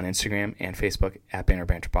me on Instagram and Facebook at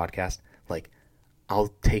bannerbanterpodcast. I'll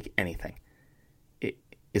take anything.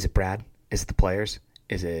 Is it Brad? Is it the players?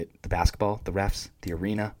 Is it the basketball, the refs, the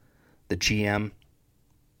arena, the GM,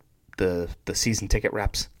 the season ticket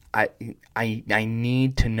reps? I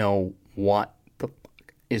need to know what the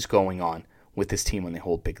fuck is going on with this team when they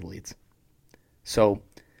hold big leads. So,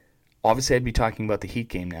 obviously I'd be talking about the Heat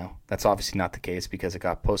game now. That's obviously not the case because it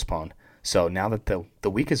got postponed. So now that the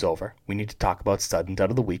week is over, we need to talk about Stud and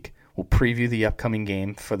Dud of the Week. We'll preview the upcoming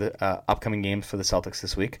games for the Celtics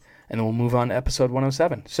this week, and then we'll move on to episode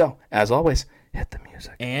 107. So, as always, hit the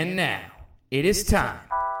music. And now, it is time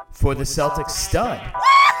for the Celtics Stud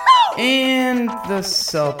and the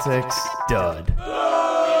Celtics Dud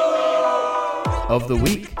of the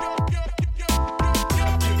Week.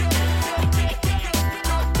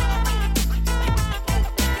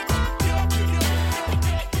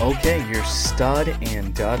 Okay, your stud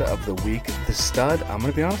and dud of the week. The stud, I'm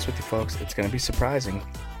going to be honest with you folks, it's going to be surprising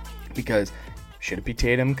because should it be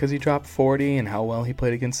Tatum because he dropped 40 and how well he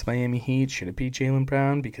played against the Miami Heat? Should it be Jaylen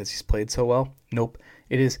Brown because he's played so well? Nope.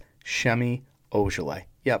 It is Semi Ojeleye.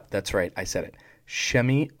 Yep, that's right. I said it.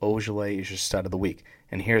 Semi Ojeleye is your stud of the week.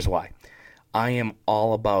 And here's why. I am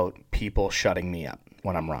all about people shutting me up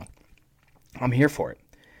when I'm wrong. I'm here for it.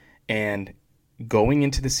 And going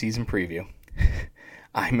into the season preview,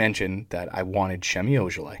 I mentioned that I wanted Semi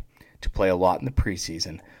Ojeleye to play a lot in the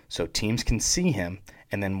preseason so teams can see him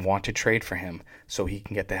and then want to trade for him so he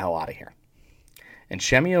can get the hell out of here. And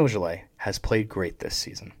Semi Ojeleye has played great this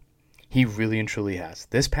season. He really and truly has.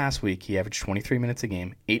 This past week, he averaged 23 minutes a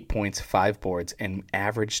game, 8 points, 5 boards, and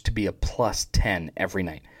averaged to be a plus 10 every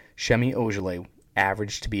night. Semi Ojeleye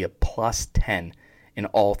averaged to be a plus 10 in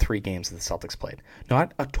all 3 games that the Celtics played.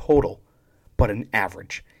 Not a total, but an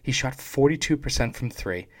average. He shot 42% from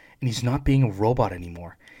 3, and he's not being a robot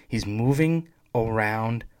anymore. He's moving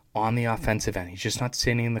around on the offensive end. He's just not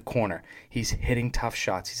sitting in the corner. He's hitting tough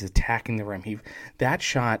shots. He's attacking the rim. That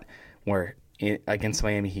shot against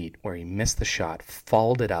Miami Heat, where he missed the shot,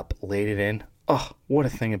 followed it up, laid it in. Oh, what a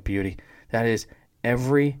thing of beauty. That is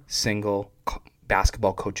every single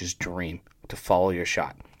basketball coach's dream, to follow your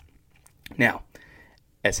shot. Now,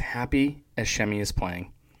 as happy as Semi is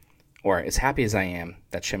playing, or as happy as I am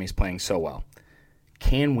that Shemi's playing so well,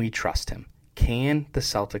 can we trust him? Can the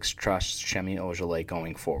Celtics trust Semi Ojeleye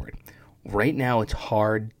going forward? Right now, it's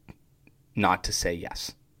hard not to say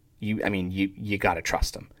yes. You got to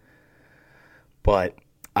trust him. But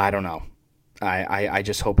I don't know. I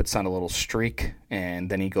just hope it's not a little streak, and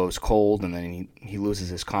then he goes cold, and then he loses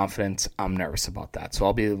his confidence. I'm nervous about that. So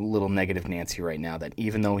I'll be a little negative Nancy right now that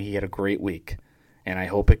even though he had a great week, and I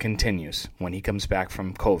hope it continues when he comes back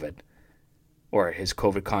from COVID, or his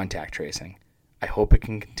COVID contact tracing, I hope it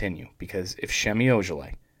can continue, because if Semi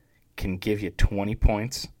Ojeleye can give you 20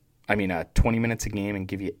 minutes a game and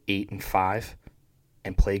give you 8 and 5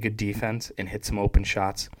 and play good defense and hit some open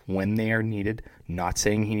shots when they are needed, not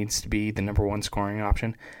saying he needs to be the number 1 scoring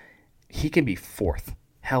option, he can be 4th.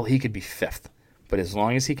 Hell, he could be 5th. But as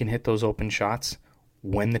long as he can hit those open shots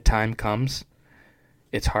when the time comes,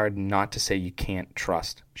 it's hard not to say you can't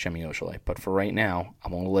trust Semi Ojeleye. But for right now,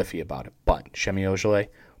 I'm a little iffy about it. But Semi Ojeleye,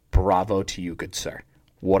 bravo to you, good sir.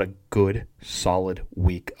 What a good, solid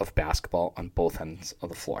week of basketball on both ends of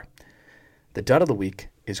the floor. The dud of the week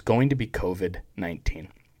is going to be COVID-19.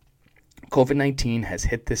 COVID-19 has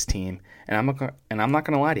hit this team, and I'm not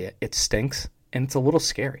going to lie to you, it stinks, and it's a little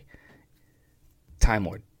scary. Time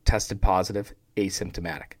Lord tested positive,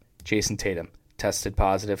 asymptomatic. Jason Tatum tested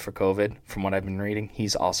positive for COVID. From what I've been reading,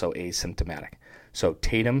 he's also asymptomatic. So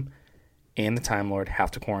Tatum and the Time Lord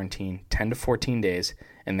have to quarantine 10 to 14 days,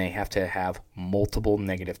 and they have to have multiple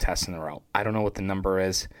negative tests in a row. I don't know what the number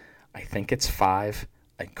is. I think it's 5.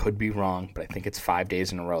 I could be wrong, but I think it's 5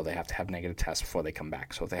 days in a row they have to have negative tests before they come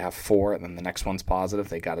back. So if they have 4 and then the next one's positive,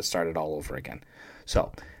 they got to start it all over again.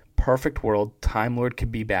 So Perfect world, Time Lord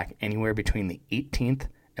could be back anywhere between the 18th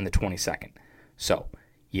and the 22nd. So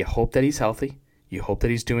you hope that he's healthy, you hope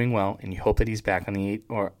that he's doing well, and you hope that he's back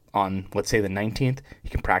on let's say the 19th. He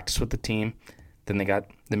can practice with the team. Then they got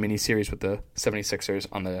the mini series with the 76ers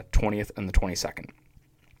on the 20th and the 22nd.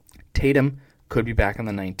 Tatum could be back on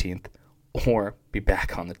the 19th or be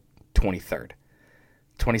back on the 23rd.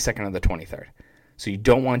 22nd or the 23rd. So you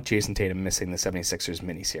don't want Jason Tatum missing the 76ers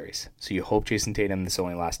mini series. So you hope Jason Tatum, this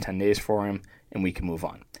only lasts 10 days for him, and we can move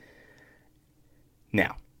on.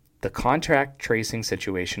 Now, the contract tracing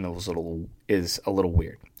situation is a little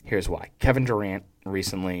weird. Here's why. Kevin Durant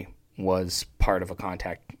recently was part of a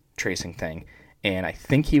contact tracing thing, and I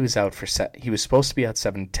think he was out he was supposed to be out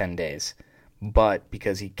 7 to 10 days, but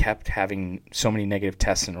because he kept having so many negative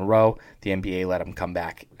tests in a row, the NBA let him come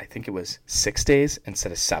back. I think it was 6 days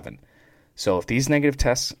instead of 7. So if these negative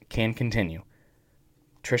tests can continue,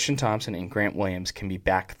 Tristan Thompson and Grant Williams can be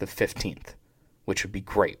back the 15th, which would be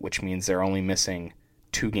great, which means they're only missing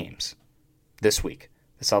 2 games this week.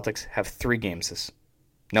 The Celtics have 3 games the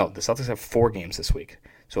Celtics have 4 games this week.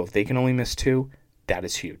 So if they can only miss 2, that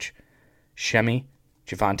is huge. Shemi,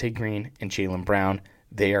 Javonte Green, and Jaylen Brown,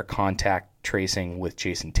 they are contact tracing with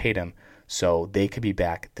Jason Tatum, so they could be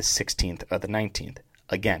back the 16th or the 19th.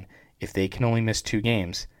 Again, if they can only miss 2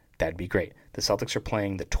 games, that'd be great. The Celtics are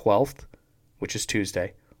playing the 12th, which is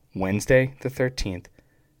Tuesday, Wednesday the 13th,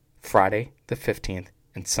 Friday the 15th,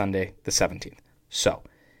 and Sunday the 17th. So,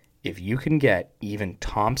 if you can get even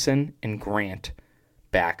Thompson and Grant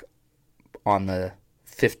back on the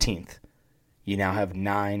 15th, you now have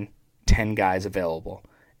 9, 10 guys available.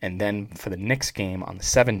 And then for the Knicks game on the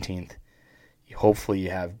 17th, hopefully you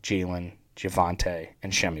have Jalen, Javonte,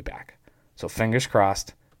 and Shemi back. So fingers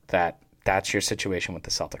crossed that that's your situation with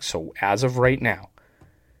the Celtics. So as of right now,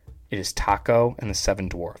 it is Taco and the 7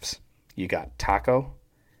 Dwarfs. You got Taco,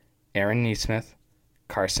 Aaron Nesmith,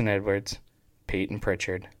 Carson Edwards, Peyton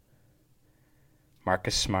Pritchard,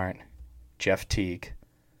 Marcus Smart, Jeff Teague,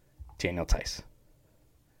 Daniel Tice.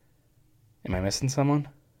 Am I missing someone?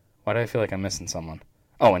 Why do I feel like I'm missing someone?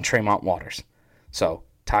 Oh, and Tremont Waters. So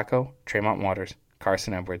Taco, Tremont Waters,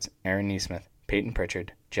 Carson Edwards, Aaron Nesmith, Peyton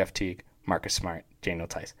Pritchard, Jeff Teague, Marcus Smart, Daniel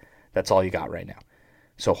Tice. That's all you got right now.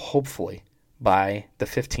 So hopefully by the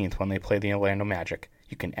 15th when they play the Orlando Magic,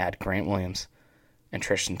 you can add Grant Williams and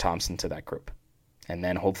Tristan Thompson to that group. And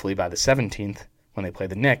then hopefully by the 17th when they play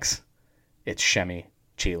the Knicks, it's Shemi,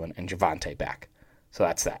 Jalen, and Javonte back. So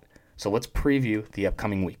that's that. So let's preview the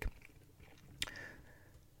upcoming week.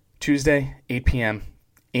 Tuesday, 8 p.m.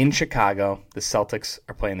 in Chicago, the Celtics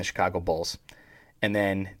are playing the Chicago Bulls. And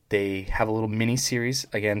then they have a little mini-series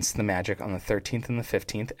against the Magic on the 13th and the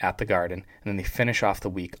 15th at the Garden. And then they finish off the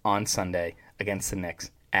week on Sunday against the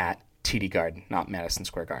Knicks at TD Garden, not Madison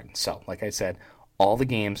Square Garden. So, like I said, all the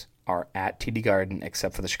games are at TD Garden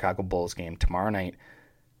except for the Chicago Bulls game tomorrow night,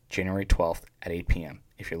 January 12th at 8 p.m.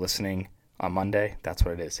 If you're listening on Monday, that's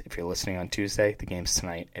what it is. If you're listening on Tuesday, the game's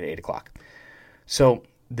tonight at 8 o'clock. So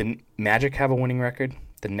the Magic have a winning record.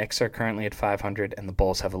 The Knicks are currently at 500, and the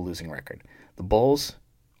Bulls have a losing record. The Bulls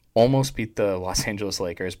almost beat the Los Angeles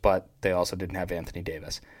Lakers, but they also didn't have Anthony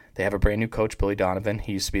Davis. They have a brand new coach, Billy Donovan.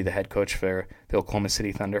 He used to be the head coach for the Oklahoma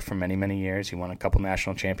City Thunder for many, many years. He won a couple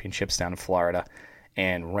national championships down in Florida.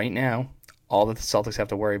 And right now, all that the Celtics have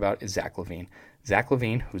to worry about is Zach LaVine. Zach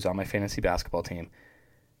LaVine, who's on my fantasy basketball team,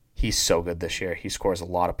 he's so good this year. He scores a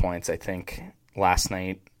lot of points. I think last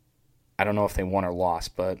night, I don't know if they won or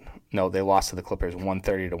lost, but no, they lost to the Clippers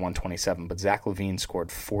 130 to 127. But Zach LaVine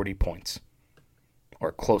scored 40 points,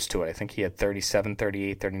 or close to it. I think he had 37,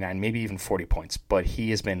 38, 39, maybe even 40 points. But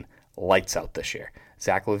he has been lights out this year.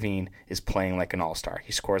 Zach LaVine is playing like an all-star.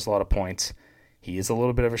 He scores a lot of points. He is a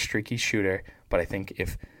little bit of a streaky shooter, but I think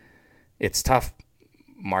if it's tough,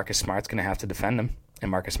 Marcus Smart's going to have to defend him, and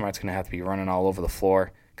Marcus Smart's going to have to be running all over the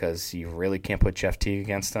floor because you really can't put Jeff Teague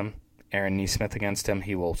against him. Aaron Nesmith against him,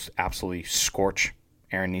 he will absolutely scorch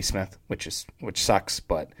Aaron Nesmith, which sucks,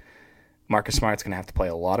 but Marcus Smart's going to have to play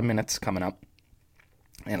a lot of minutes coming up,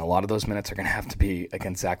 and a lot of those minutes are going to have to be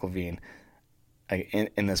against Zach LaVine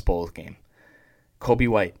in this Bulls game. Kobe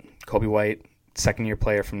White, second-year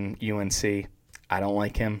player from UNC. I don't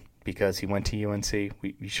like him because he went to UNC.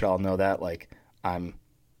 We should all know that. Like, I'm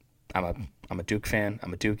a Duke fan.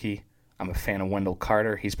 I'm a Dookie. I'm a fan of Wendell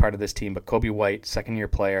Carter. He's part of this team. But Kobe White, second-year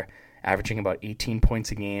player, averaging about 18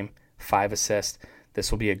 points a game, 5 assists.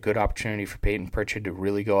 This will be a good opportunity for Peyton Pritchard to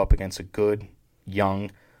really go up against a good,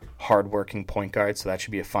 young, hard-working point guard, so that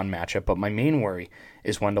should be a fun matchup. But my main worry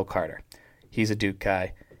is Wendell Carter. He's a Duke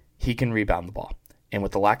guy. He can rebound the ball. And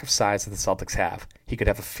with the lack of size that the Celtics have, he could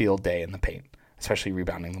have a field day in the paint, especially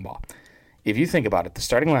rebounding the ball. if you think about it, the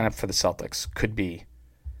starting lineup for the Celtics could be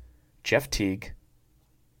Jeff Teague,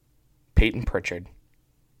 Peyton Pritchard,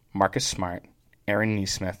 Marcus Smart, Aaron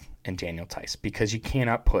Nesmith, and Daniel Tice, because you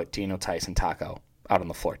cannot put Daniel Tice and Taco out on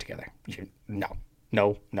the floor together. No.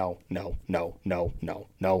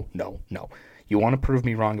 You want to prove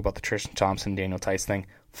me wrong about the Tristan Thompson, Daniel Tice thing?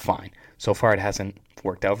 Fine. So far it hasn't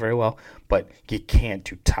worked out very well, but you can't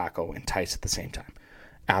do Taco and Tice at the same time.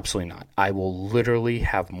 Absolutely not. I will literally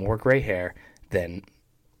have more gray hair than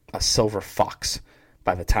a silver fox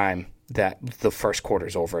by the time that the first quarter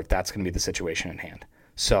is over, if that's going to be the situation at hand.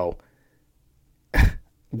 So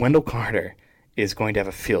Wendell Carter is going to have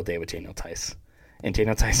a field day with Daniel Tice. And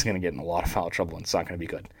Daniel Tice is going to get in a lot of foul trouble, and it's not going to be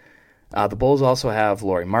good. The Bulls also have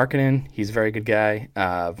Lauri Markkanen. He's a very good guy.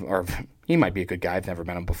 Or he might be a good guy. I've never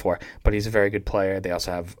met him before. But he's a very good player. They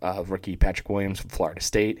also have rookie Patrick Williams from Florida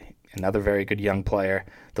State, another very good young player.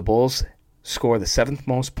 The Bulls score the 7th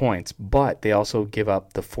most points, but they also give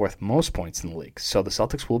up the 4th most points in the league. So the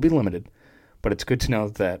Celtics will be limited. But it's good to know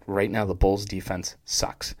that right now the Bulls' defense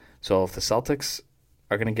sucks. So if the Celtics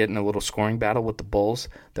are going to get in a little scoring battle with the Bulls,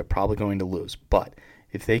 they're probably going to lose. But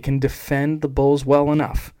if they can defend the Bulls well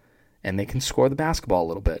enough and they can score the basketball a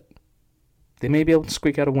little bit, they may be able to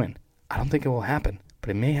squeak out a win. I don't think it will happen, but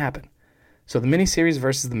it may happen. So the mini-series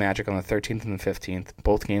versus the Magic on the 13th and the 15th,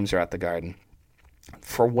 both games are at the Garden.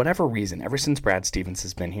 For whatever reason, ever since Brad Stevens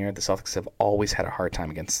has been here, the Celtics have always had a hard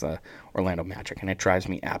time against the Orlando Magic, and it drives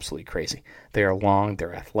me absolutely crazy. They are long,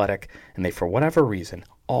 they're athletic, and they, for whatever reason,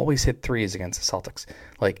 always hit threes against the Celtics.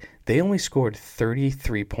 Like, they only scored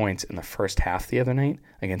 33 points in the first half the other night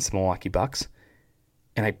against the Milwaukee Bucks,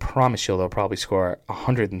 and I promise you they'll probably score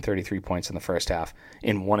 133 points in the first half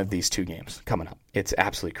in one of these two games coming up. It's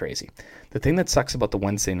absolutely crazy. The thing that sucks about the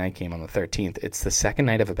Wednesday night game on the 13th, it's the second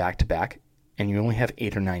night of a back-to-back, and you only have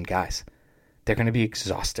 8 or 9 guys. They're going to be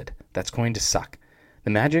exhausted. That's going to suck. The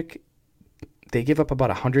Magic, they give up about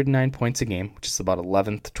 109 points a game, which is about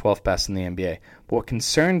 11th to 12th best in the NBA. But what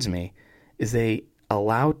concerns me is they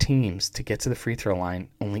allow teams to get to the free throw line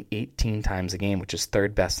only 18 times a game, which is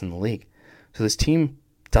 3rd best in the league. So this team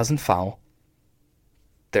doesn't foul.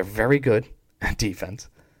 They're very good at defense.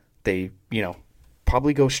 They,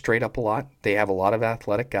 probably go straight up a lot. They have a lot of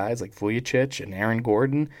athletic guys like Vujacic and Aaron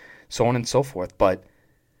Gordon, so on and so forth. But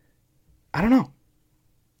I don't know.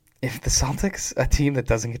 If the Celtics, a team that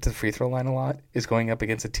doesn't get to the free throw line a lot, is going up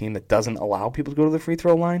against a team that doesn't allow people to go to the free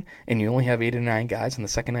throw line, and you only have 8 or 9 guys on the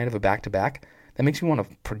second night of a back-to-back, that makes me want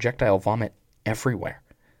to projectile vomit everywhere.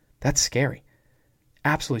 That's scary.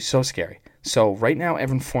 Absolutely so scary. So right now,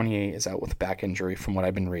 Evan Fournier is out with a back injury from what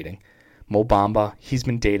I've been reading. Mo Bamba, he's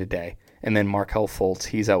been day-to-day. And then Markelle Fultz,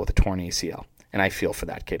 he's out with a torn ACL. And I feel for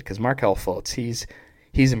that kid, because Markelle Fultz, he's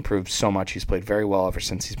improved so much. He's played very well ever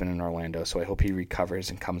since he's been in Orlando, so I hope he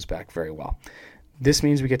recovers and comes back very well. This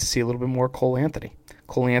means we get to see a little bit more Cole Anthony.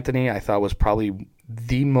 Cole Anthony, I thought, was probably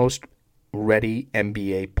the most ready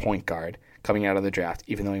NBA point guard coming out of the draft,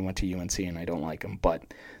 even though he went to UNC and I don't like him. But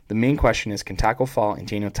the main question is, can Taco Fall and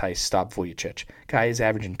Daniel Tice stop Vujacic? Guy is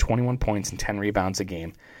averaging 21 points and 10 rebounds a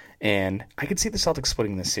game, and I could see the Celtics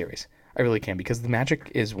splitting this series. I really can, because the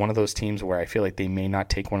Magic is one of those teams where I feel like they may not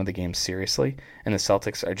take one of the games seriously, and the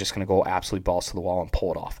Celtics are just going to go absolutely balls to the wall and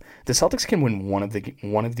pull it off. The Celtics can win one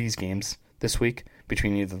of these games this week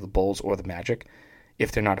between either the Bulls or the Magic.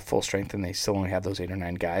 If they're not at full strength and they still only have those 8 or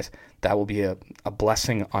 9 guys, that will be a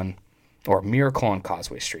blessing or a miracle on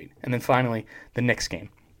Causeway Street. And then finally, the Knicks game.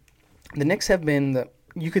 The Knicks have been,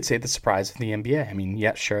 you could say, the surprise of the NBA. I mean,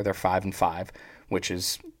 yeah, sure, they're 5-5, which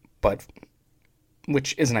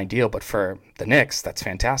isn't ideal, but for the Knicks, that's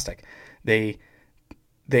fantastic. They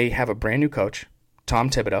have a brand new coach, Tom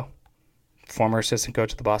Thibodeau, former assistant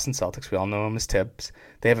coach of the Boston Celtics. We all know him as Tibbs.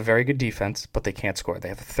 They have a very good defense, but they can't score. They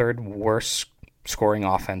have the 3rd worst scoring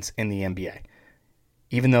offense in the NBA,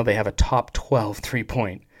 even though they have a top 12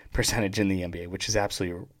 3-point percentage in the NBA, which is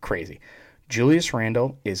absolutely crazy. Julius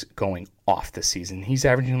Randle is going off this season. He's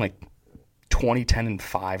averaging like 20, 10, and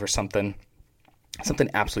 5 or something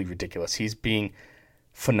absolutely ridiculous. He's being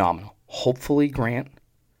phenomenal. Hopefully Grant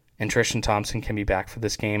and Tristan Thompson can be back for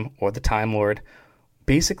this game, or the Time Lord.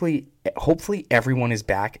 Basically, hopefully everyone is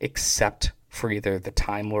back except for either the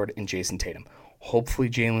Time Lord and Jason Tatum. Hopefully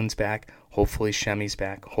Jalen's back. Hopefully Shemi's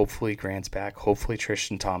back. Hopefully Grant's back. Hopefully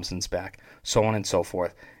Tristan Thompson's back. So on and so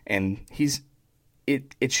forth. And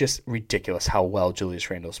it's just ridiculous how well Julius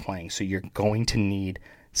Randle's playing. So you're going to need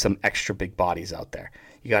some extra big bodies out there.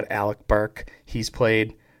 You got Alec Burke. He's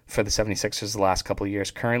played for the 76ers the last couple of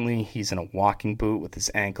years. Currently, he's in a walking boot with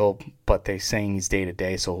his ankle, but they're saying he's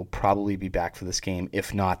day-to-day, so he'll probably be back for this game.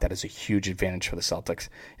 If not, that is a huge advantage for the Celtics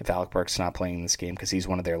if Alec Burks not playing in this game because he's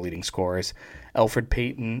one of their leading scorers. Elfrid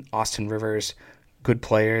Payton, Austin Rivers, good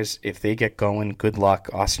players. If they get going, good luck.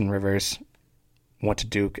 Austin Rivers went to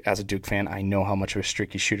Duke. As a Duke fan, I know how much of a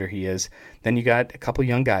streaky shooter he is. Then you got a couple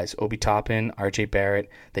young guys, Obi Toppin, RJ Barrett.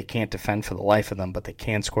 They can't defend for the life of them, but they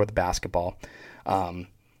can score the basketball.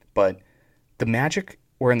 But the Magic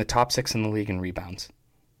were in the top 6 in the league in rebounds.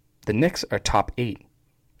 The Knicks are top 8,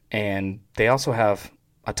 and they also have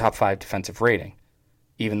a top 5 defensive rating,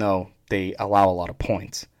 even though they allow a lot of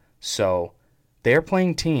points. So they're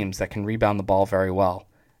playing teams that can rebound the ball very well,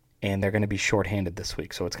 and they're going to be shorthanded this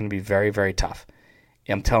week. So it's going to be very, very tough.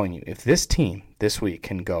 I'm telling you, if this team this week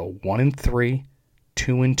can go 1-3,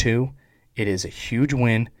 2-2, it is a huge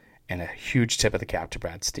win and a huge tip of the cap to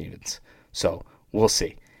Brad Stevens. So we'll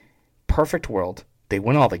see. Perfect world, they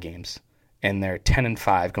win all the games, and they're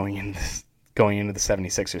 10-5 going into the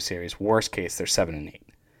 76ers series. Worst case, they're 7-8.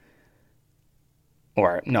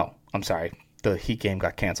 Or no, I'm sorry, the Heat game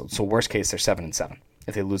got canceled. So worst case, they're 7-7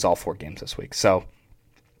 if they lose all 4 games this week. So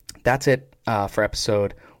that's it for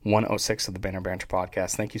episode 106 of the Banner Banter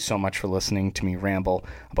podcast. Thank you so much for listening to me ramble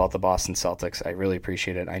about the Boston Celtics. I really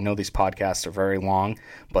appreciate it. I know these podcasts are very long,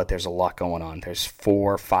 but there's a lot going on. There's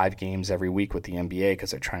 4 or 5 games every week with the NBA because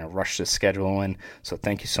they're trying to rush this schedule in. So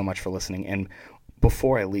thank you so much for listening. And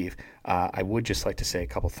before I leave, I would just like to say a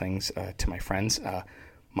couple things to my friends.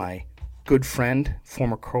 My good friend,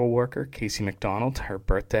 former co-worker, Casey McDonald, her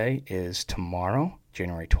birthday is tomorrow,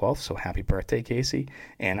 January 12th, so happy birthday, Casey.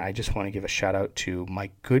 And I just want to give a shout out to my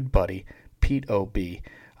good buddy, Pete O.B.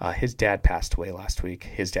 His dad passed away last week.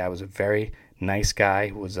 His dad was a very nice guy,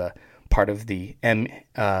 who was a part of the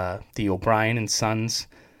O'Brien and Sons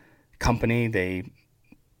company.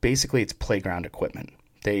 It's playground equipment.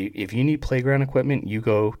 If you need playground equipment, you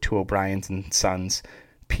go to O'Brien's and Sons.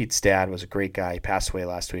 Pete's dad was a great guy. He passed away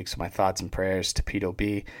last week, so my thoughts and prayers to Pete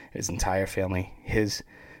O.B., his entire family.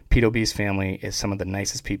 Pete O.B.'s family is some of the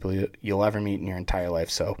nicest people you'll ever meet in your entire life.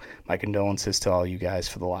 So my condolences to all you guys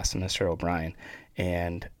for the loss of Mr. O'Brien.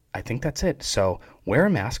 And I think that's it. So wear a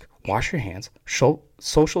mask, wash your hands,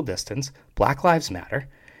 social distance, Black Lives Matter.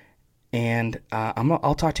 And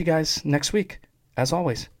I'll talk to you guys next week. As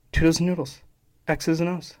always, toodles and noodles, X's and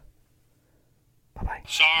O's. Bye-bye.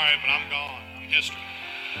 Sorry, but I'm gone. I'm history.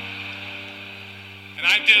 And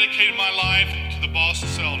I dedicated my life to the Boston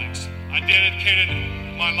Celtics. I dedicated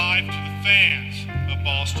my life to the fans of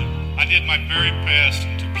Boston. I did my very best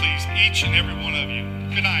to please each and every one of you.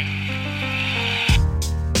 Good night.